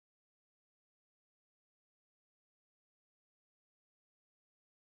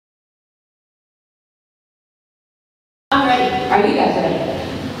Are you guys ready?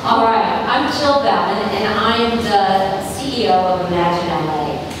 All right, I'm Jill Bevin, and I'm the CEO of Imagine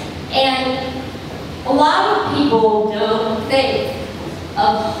LA. And a lot of people don't think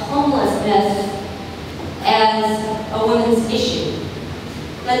of homelessness as a women's issue.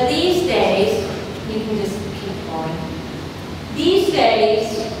 But these days, you can just keep going. These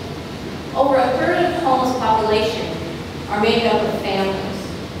days, over a third of the homeless population are made up of families.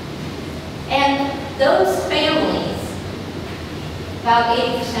 And those families, about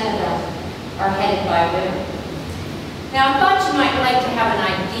 80% of them, are headed by women. Now, I thought you might like to have an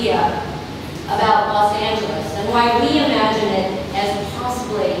idea about Los Angeles and why we imagine it as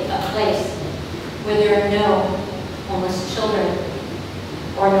possibly a place where there are no homeless children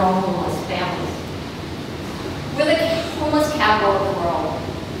or no homeless families. We're the homeless capital of the world.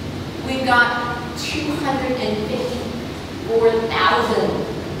 We've got 254,000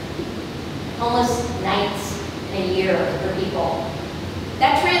 homeless nights in a year for people.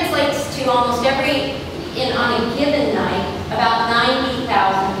 That translates to almost on a given night, about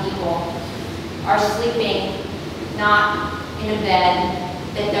 90,000 people are sleeping not in a bed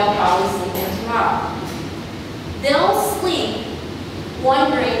that they'll probably sleep in tomorrow. They'll sleep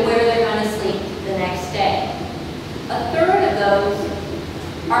wondering where they're going to sleep the next day. A third of those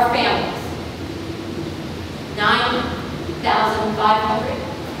are families. 9,500.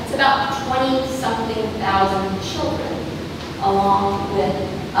 That's about 20-something thousand children, along with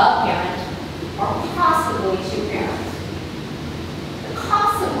a parent or possibly two parents. The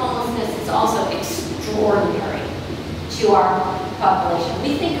cost of homelessness is also extraordinary to our population.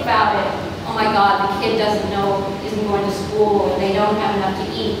 We think about it, oh my God, the kid isn't going to school, and they don't have enough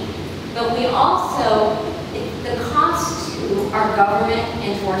to eat. But we also, the cost to our government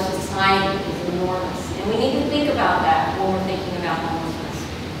and to our society is enormous. And we need to think about that when we're thinking about homelessness.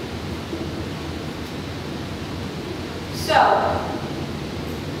 So,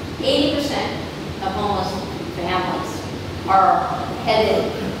 80% of homeless families are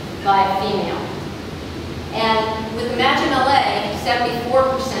headed by a female. And with Imagine LA,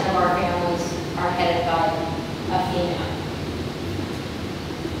 74% of our families are headed by a female.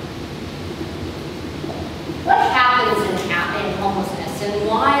 What happens in homelessness, and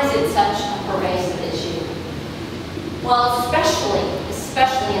why is it such a pervasive issue? Well,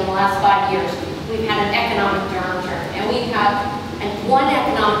 especially in the last 5 years, we've had an economic downturn, and we've had one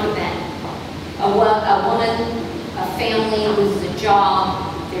economic event. A woman, a family loses a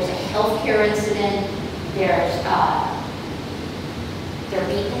job, there's a healthcare incident, they're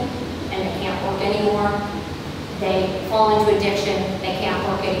beaten and they can't work anymore. They fall into addiction, they can't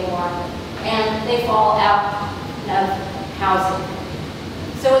work anymore, and they fall out of housing.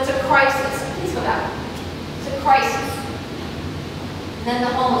 So it's a crisis. Please go back. It's a crisis. And then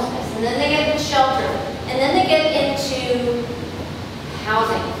the homelessness, and then they get into shelter, and then they get into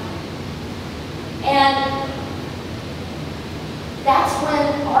housing. And that's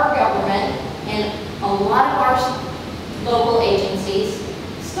when our government and a lot of our local agencies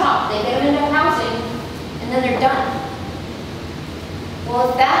stop. They get them into housing, and then they're done. Well,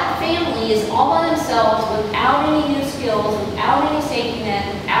 if that family is all by themselves, without any new skills, without any safety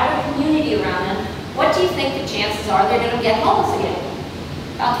net, without a community around them, what do you think the chances are they're going to get homeless again?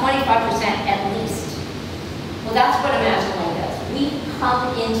 About 25% at least. Well, that's what Imagine LA does. We come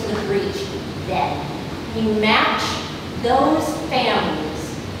into the breach then. We match those families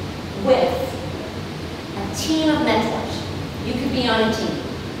with a team of mentors. You could be on a team.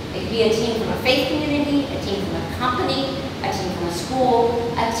 It could be a team from a faith community, a team from a company, a team from a school,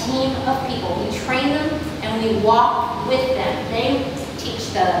 a team of people. We train them and we walk with them. They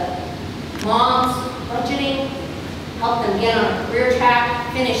teach the moms budgeting, help them get on a career track,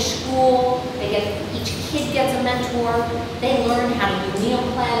 finish school. Each kid gets a mentor. They learn how to do meal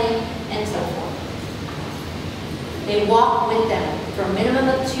planning and so forth. They walk with them for a minimum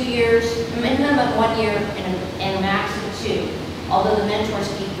of 2 years, a minimum of 1 year, and a max of 2, although the mentors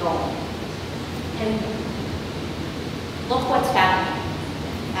keep going. And look what's happening.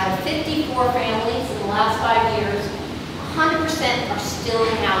 Out of 54 families in the last 5 years, 100% are still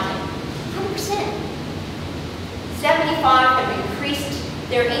in housing. 100%. 75 have increased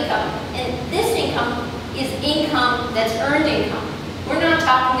their income. And this income is income that's earned income. We're not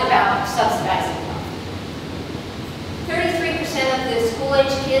talking about subsidized income. 33% of the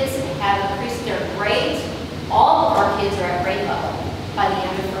school-age kids have increased their grades. All of our kids are at grade level by the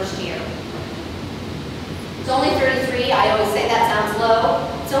end of first year. It's only 33. I always say that sounds low.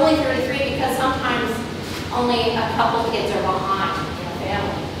 It's only 33 because sometimes only a couple kids are behind in a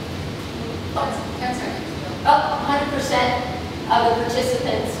family. 10 seconds. 100% of the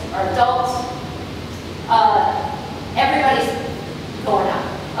participants are adults. Everybody's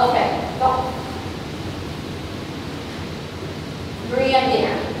Maria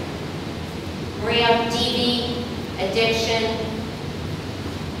dinner. Maria, DV, addiction,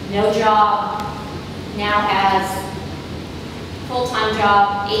 no job, now has full-time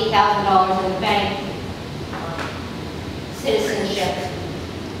job, $8,000 in the bank, citizenship.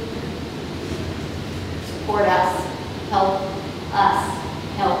 Support us,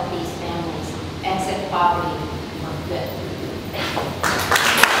 help these families exit poverty for good.